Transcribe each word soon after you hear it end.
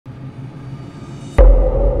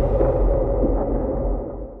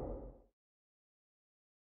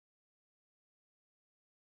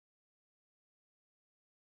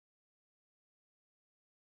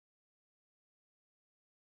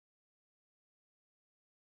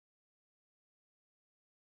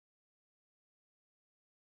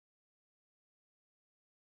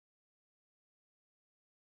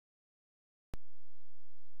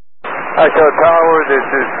Hotel Tower, this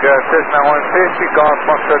is Cessna 150, Golf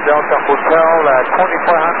Foxtrot Delta Hotel at 2,400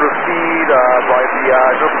 feet by the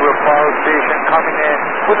nuclear power station coming in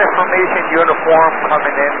with information uniform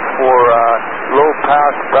coming in for low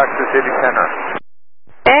pass back to city center.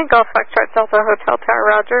 And Golf Foxtrot Delta Hotel Tower,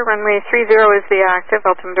 roger. Runway 30 is the active,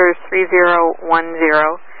 altimeter is 3010.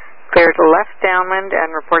 Clear to left downwind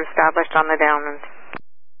and report established on the downwind.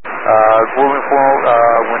 Moving forward,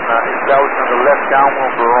 when established on the left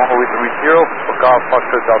downwind for runway 30 for Golf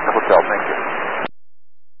Foxtrot Delta Hotel, thank you.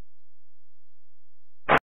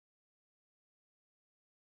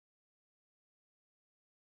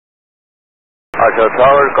 Hotel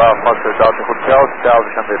Tower, Golf Foxtrot Delta Hotel,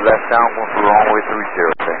 established on the left downwind for runway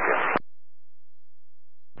 30, thank you.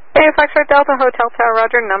 Hey, Foxtrot Delta Hotel Tower,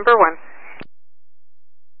 roger, number 1.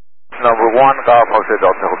 Number 1, Golf Foxtrot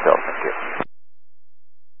Delta Hotel, thank you.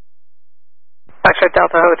 Foxtrot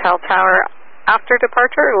Delta Hotel Tower, after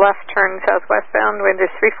departure, left turn southwestbound, wind is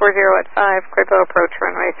 340 at 5, clear to approach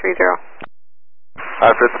runway 30.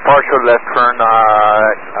 After departure, left turn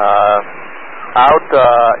out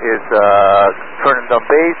is turning down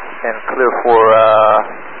base and clear for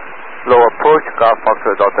low approach, Golf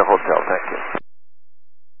Foxtrot Delta Hotel, thank you.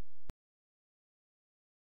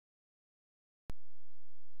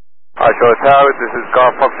 Hotel Tower, this is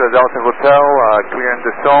Golf Foxtrot Delta Hotel, clearing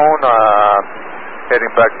the zone, heading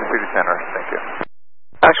back to city center, thank you.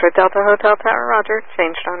 Foxtrot Delta Hotel Tower, roger,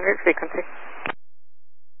 changed en route frequency.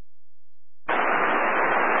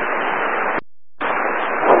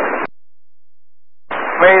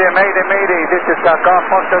 Mayday, mayday, mayday, this is Golf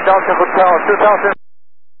Foxtrot Delta Hotel, 2000.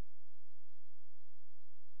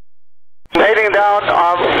 Heading down,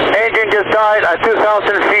 engine just died at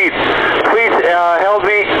 2,000 feet. Please help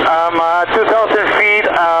me, 2,000 feet,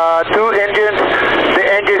 2 engines. The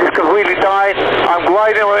engine is completely died. I'm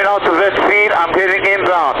gliding right now to vet speed. I'm heading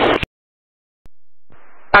inbound.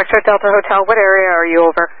 Foxtrot Delta Hotel, what area are you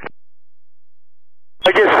over?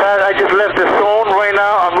 I just left the zone right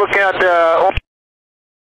now. I'm looking at the...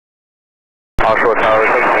 Foxtrot Tower,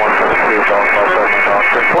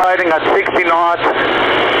 173, gliding at 60 knots.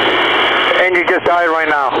 Engine just died right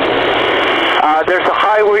now. There's a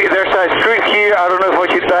highway, there's a street here. I don't know if I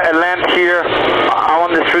should land here. I'm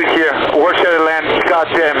on the street here. Where should I land? God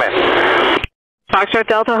damn it. Foxtrot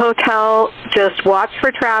Delta Hotel, just watch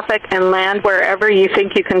for traffic and land wherever you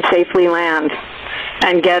think you can safely land.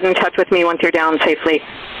 And get in touch with me once you're down safely.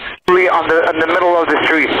 On the middle of the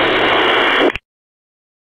street.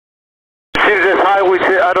 See this highway,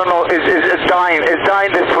 I don't know, it's dying. It's dying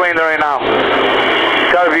this plane right now.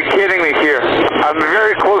 Gotta be kidding me here. I'm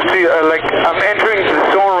very close to you, I'm entering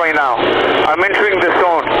the zone right now. I'm entering the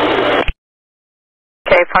zone.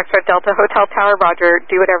 Okay, Foxtrot Delta Hotel Tower, roger.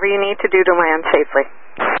 Do whatever you need to do to land safely.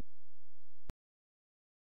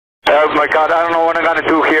 Oh my God, I don't know what I'm gonna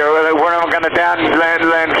do here. Where am I gonna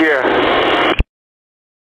land here?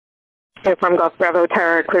 Okay, from Golf Bravo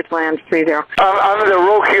Tower, clear to land 30. I'm in the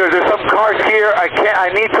road here. There's some cars here.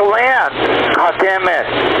 I need to land. God damn it.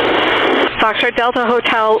 Foxtrot Delta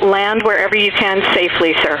Hotel, land wherever you can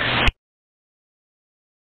safely, sir.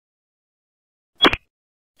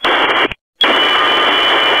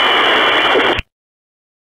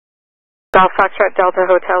 Golf Foxtrot Delta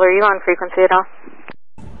Hotel, are you on frequency at all?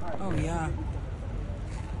 Oh, yeah.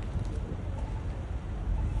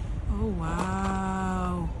 Oh,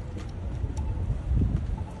 wow.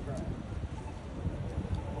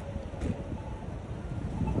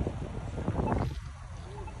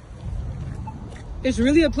 It's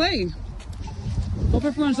really a plane. Hope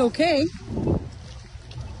everyone's okay. And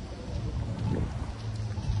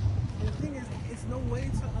the thing is, it's no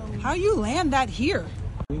way to... How you land that here?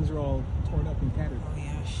 Wings are all torn up and tattered. Oh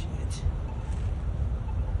yeah, shit.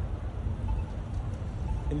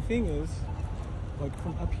 And the thing is, like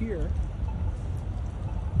from up here...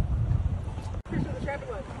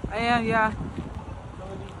 I am, yeah.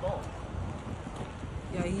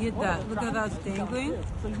 Yeah, he hit that. Look at that dangling.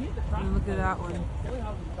 And look at that one.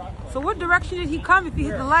 So what direction did he come if he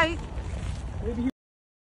hit the light? Maybe he